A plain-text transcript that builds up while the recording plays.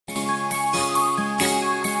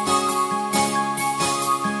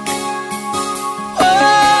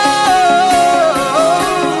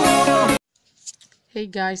Hey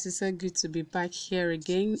guys, it's so good to be back here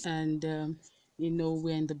again, and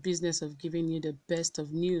we're in the business of giving you the best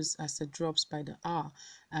of news as it drops by the hour.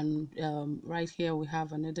 And right here we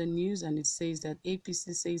have another news, and it says that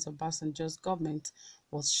APC says Obasanjo's government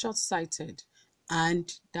was short-sighted,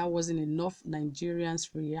 and that wasn't enough. Nigerians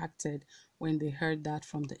reacted when they heard that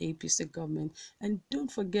from the APC government. And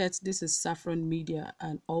don't forget, this is Saffron Media,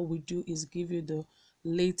 and all we do is give you the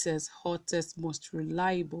latest, hottest, most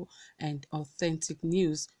reliable and authentic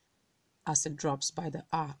news as it drops by the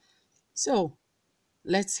hour. So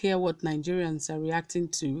let's hear what Nigerians are reacting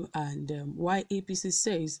to and why APC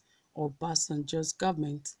says Obasanjo's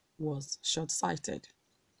government was short-sighted.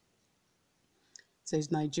 Says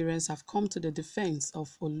Nigerians have come to the defense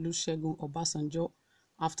of Olusegun Obasanjo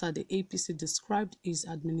after the APC described his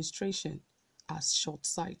administration as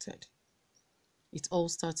short-sighted. It all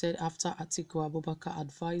started after Atiku Abubakar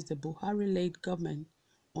advised the Buhari-led government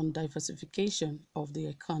on diversification of the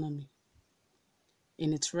economy.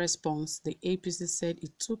 In its response, the APC said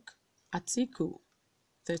it took Atiku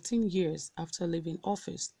 13 years after leaving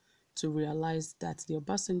office to realize that the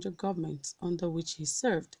Obasanjo government, under which he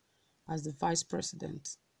served as the vice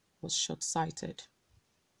president, was short-sighted.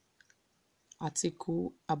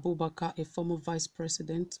 Atiku Abubakar, a former vice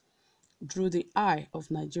president, drew the eye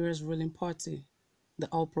of Nigeria's ruling party, the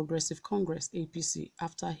All Progressive Congress (APC),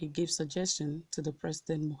 after he gave suggestions to the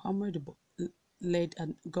President Muhammadu-led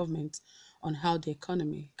government on how the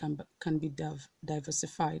economy can be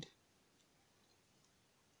diversified.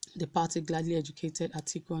 The party gladly educated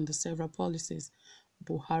Atiku on the several policies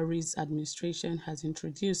Buhari's administration has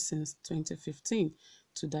introduced since 2015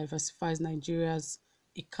 to diversify Nigeria's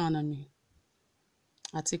economy.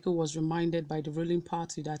 Atiku was reminded by the ruling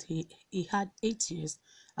party that he had 8 years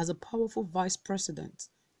as a powerful vice president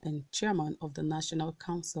and chairman of the National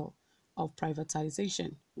Council of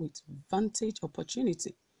Privatization with vantage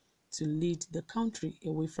opportunity to lead the country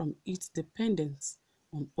away from its dependence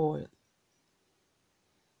on oil.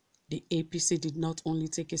 The APC did not only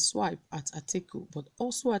take a swipe at Atiku but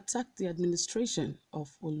also attacked the administration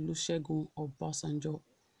of Olusegun Obasanjo,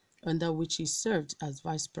 under which he served as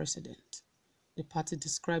vice president. The party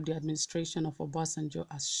described the administration of Obasanjo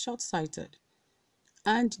as short-sighted,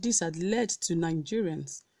 and this had led to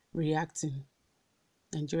Nigerians reacting.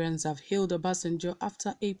 Nigerians have hailed Obasanjo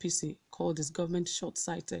after APC called his government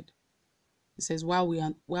short-sighted. It says, while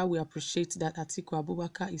we appreciate that Atiku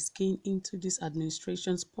Abubakar is keen into this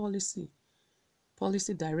administration's policy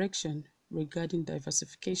direction regarding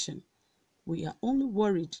diversification, we are only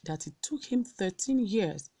worried that it took him 13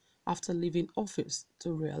 years after leaving office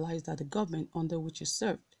to realize that the government under which he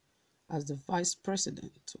served as the vice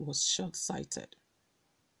president was short-sighted.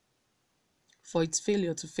 For its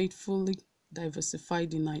failure to faithfully diversify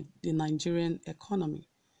the Nigerian economy,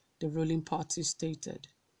 the ruling party stated.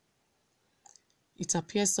 It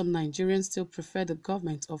appears some Nigerians still prefer the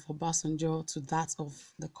government of Obasanjo to that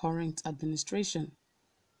of the current administration.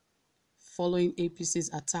 Following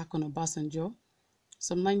APC's attack on Obasanjo,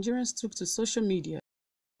 some Nigerians took to social media.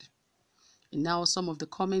 And now some of the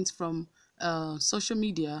comments from social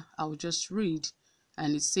media I will just read,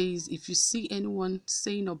 and it says, if you see anyone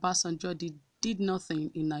saying Obasanjo did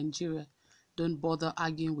nothing in Nigeria, don't bother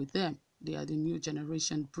arguing with them. They are the new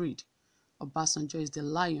generation breed. Obasanjo is the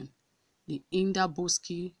lion, the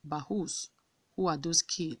Indaboski Bahus. Who are those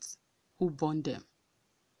kids? Who born them?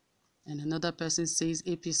 And another person says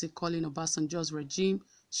APC calling Obasanjo's regime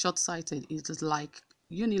short-sighted is like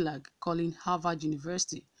Unilag calling Harvard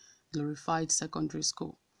University glorified secondary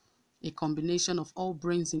school. A combination of all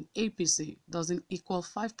brains in APC doesn't equal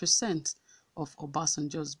 5% of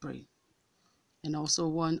Obasanjo's brain. And also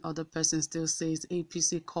one other person still says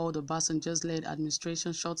APC called Obasanjo's led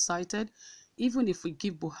administration short-sighted. Even if we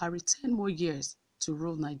give Buhari 10 more years to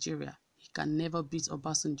rule Nigeria, he can never beat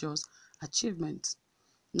Obasanjo's achievements.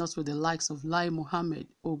 Not with the likes of Lai Mohammed,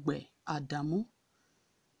 Ogbe, Adamu.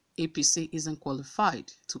 APC isn't qualified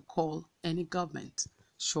to call any government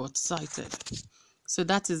short-sighted. So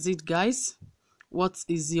that is it, guys. What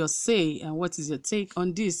is your say and what is your take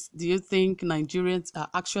on this? Do you think Nigerians are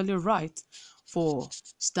actually right for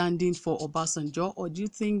standing for Obasanjo, or do you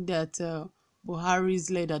think that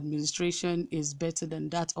Buhari's led administration is better than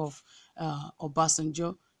that of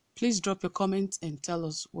Obasanjo? Please drop your comments and tell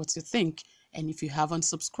us what you think. And if you haven't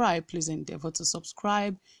subscribed, please endeavor to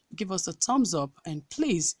subscribe, give us a thumbs up, and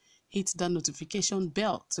please hit the notification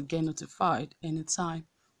bell to get notified anytime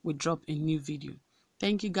we drop a new video.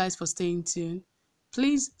 Thank you guys for staying tuned.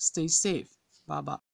 Please stay safe. Bye-bye.